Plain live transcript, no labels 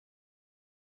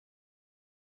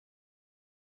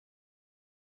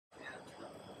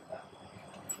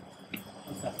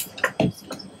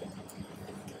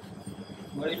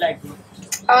What do you like, bro?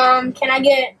 Can I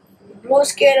get more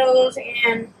Skittles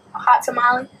and a hot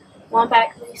tamale? 1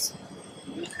 pack, please.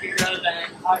 Skittles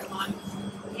and hot one.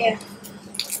 Yeah.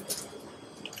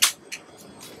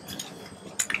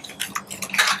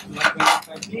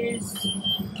 This.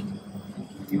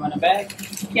 You want a bag?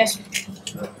 Yes.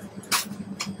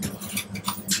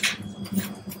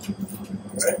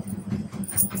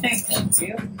 Thanks. Thank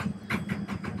you.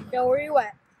 Yo, where you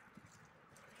at?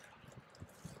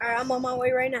 Alright, I'm on my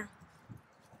way right now.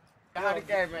 How the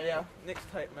game, man, yo? Next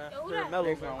type, man. Yo, who Very that?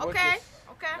 mellow, man. Okay.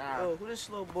 Okay. Nah. Yo, who this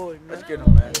slow boy, man? Let's get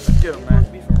him, man. Let's get him,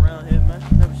 man. Be from around here, man.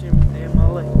 Never seen him day in my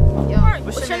life. Yo,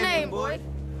 What's your name, boy?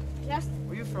 Justin.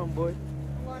 Where you from, boy?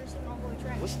 What's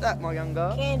What's that, my young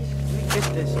guy? Candy. Let me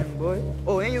get this, young boy.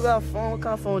 Oh, and you got a phone? What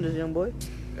kind of phone is young boy?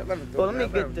 Yeah, let me do Oh, it, let me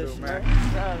man. get him this, do it, man.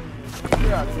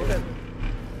 Yeah, go ahead.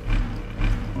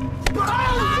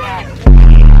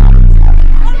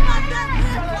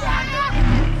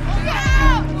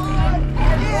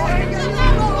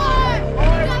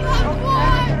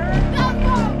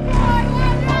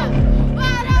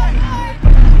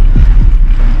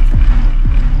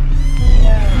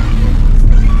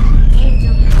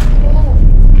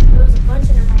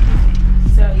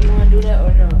 So you want to do that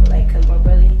or no? Like, cause my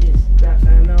brother he just dropped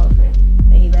something off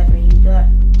and he left and he died.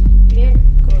 Yeah.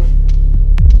 Cool.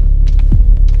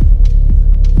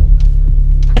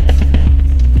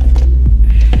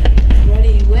 Ready?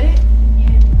 You with it?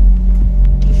 Yeah.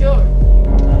 You sure?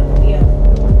 Yeah.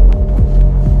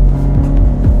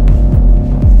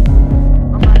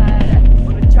 I'ma have that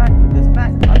on the track with this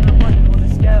Mac. I've been running on the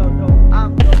scale, though.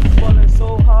 I'm falling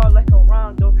so hard like a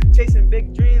rondo. Chasing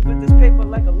big dreams with this paper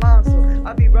like Alonso.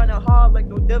 I be running hard like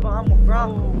no diva, I'm a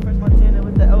Bronco. Press my tenner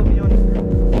with the LV on the screen.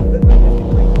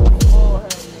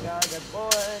 Ballhead, nigga, I got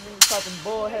ballhead, nigga, talking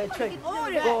ballhead trick.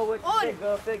 Ball with the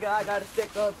sticker, figure I got a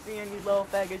stick up. Seeing these little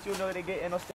faggots, you know they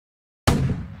getting no stick.